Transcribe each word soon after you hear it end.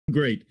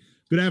great.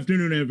 Good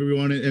afternoon,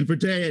 everyone. And for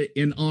today,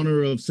 in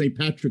honor of St.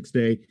 Patrick's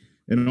Day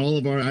and all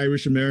of our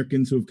Irish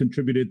Americans who have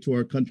contributed to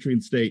our country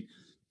and state,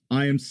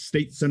 I am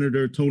State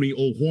Senator Tony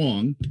O.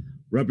 Hwang,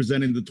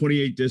 representing the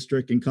 28th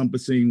District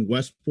encompassing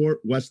Westport,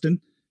 Weston,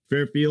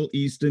 Fairfield,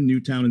 Easton,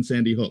 Newtown, and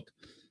Sandy Hook.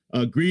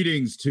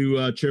 Greetings to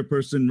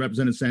Chairperson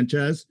Representative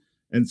Sanchez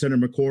and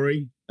Senator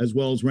McCrory, as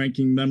well as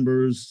ranking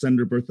members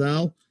Senator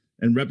Berthel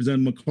and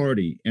Representative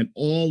McCarty, and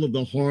all of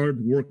the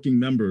hard-working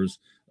members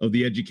of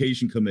the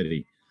Education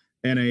Committee.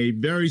 And a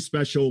very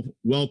special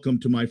welcome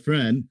to my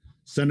friend,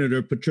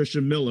 Senator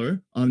Patricia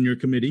Miller, on your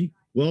committee.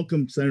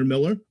 Welcome, Senator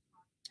Miller.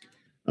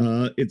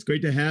 It's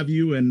great to have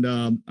you, and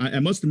I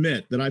must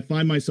admit that I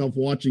find myself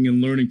watching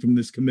and learning from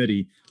this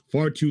committee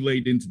far too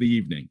late into the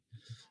evening.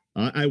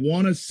 I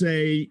want to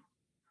say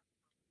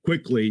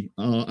quickly,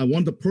 I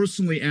want to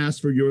personally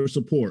ask for your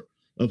support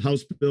of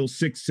House Bill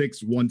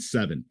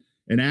 6617,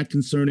 an act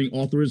concerning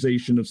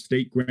authorization of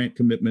state grant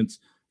commitments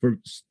for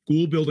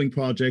school building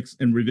projects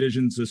and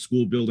revisions of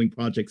school building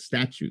project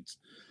statutes.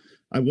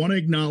 I want to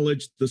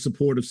acknowledge the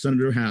support of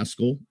Senator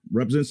Haskell,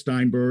 Representative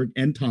Steinberg,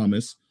 and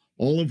Thomas,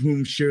 all of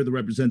whom share the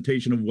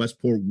representation of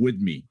Westport with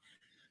me.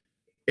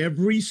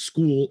 Every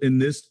school in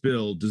this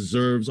bill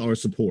deserves our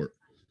support.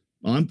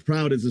 I'm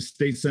proud as a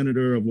state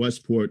senator of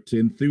Westport to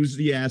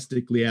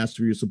enthusiastically ask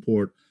for your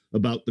support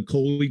about the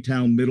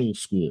Coleytown Middle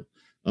School.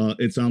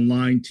 It's on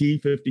line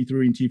T53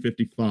 and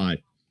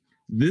T55.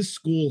 This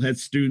school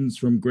has students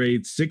from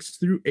grades 6th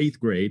through 8th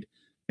grade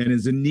and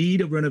is in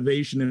need of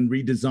renovation and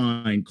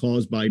redesign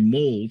caused by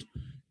mold,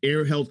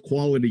 air health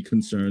quality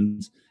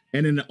concerns,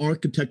 and an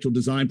architectural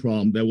design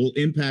problem that will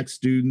impact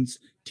students,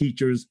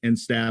 teachers, and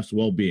staff's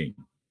well-being.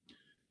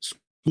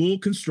 School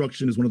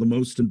construction is one of the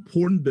most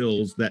important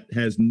bills that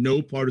has no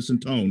partisan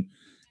tone,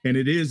 and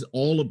it is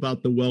all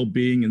about the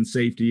well-being and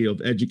safety of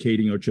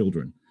educating our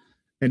children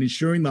and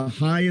ensuring the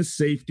highest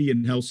safety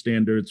and health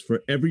standards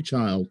for every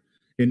child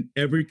in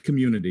every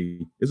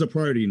community is a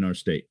priority in our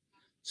state.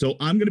 So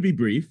I'm going to be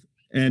brief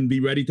and be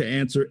ready to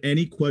answer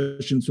any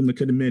questions from the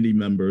committee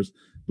members,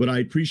 but I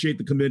appreciate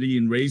the committee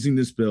in raising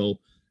this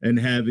bill and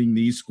having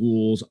these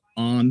schools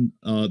on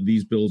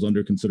these bills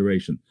under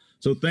consideration.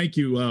 So thank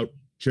you,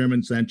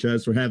 Chairman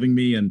Sanchez, for having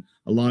me and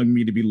allowing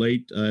me to be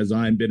late as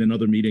I've been in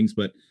other meetings,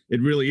 but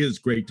it really is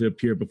great to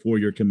appear before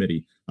your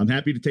committee. I'm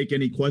happy to take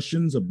any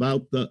questions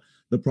about the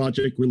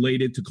project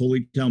related to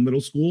Coleytown Middle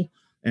School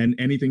and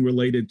anything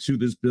related to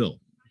this bill.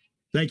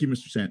 Thank you,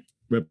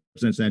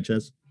 Representative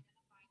Sanchez.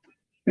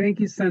 Thank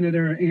you,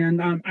 Senator.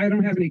 And I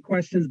don't have any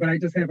questions, but I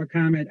just have a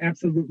comment.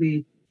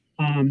 Absolutely.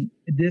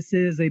 This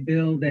is a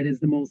bill that is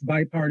the most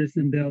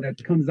bipartisan bill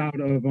that comes out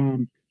of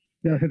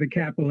the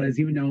Capitol, as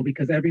you know,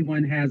 because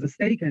everyone has a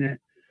stake in it.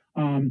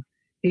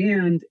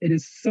 And it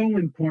is so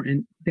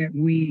important that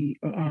we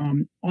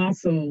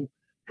also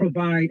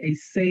provide a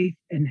safe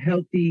and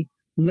healthy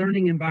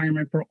learning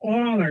environment for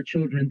all our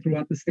children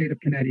throughout the state of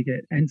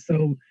Connecticut. And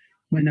so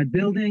when a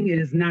building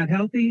is not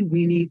healthy,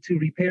 we need to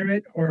repair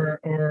it or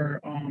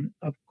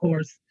of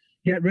course,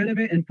 get rid of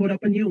it and put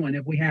up a new one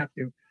if we have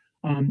to.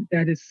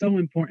 That is so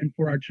important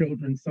for our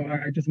children. So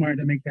I just wanted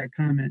to make that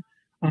comment.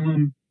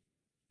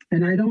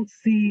 And I don't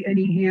see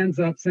any hands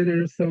up,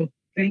 Senator. So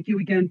thank you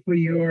again for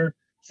your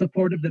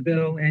support of the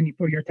bill and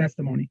for your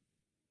testimony.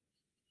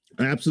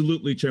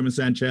 Absolutely, Chairman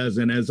Sanchez.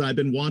 And as I've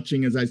been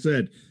watching, as I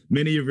said,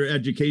 many of your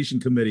education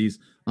committees,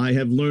 I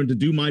have learned to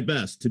do my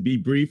best to be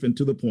brief and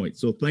to the point.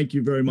 So thank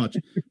you very much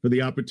for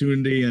the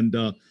opportunity. And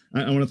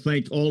I want to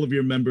thank all of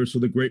your members for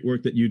the great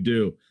work that you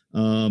do.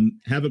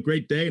 Have a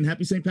great day and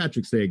happy St.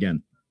 Patrick's Day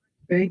again.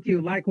 Thank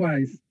you.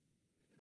 Likewise.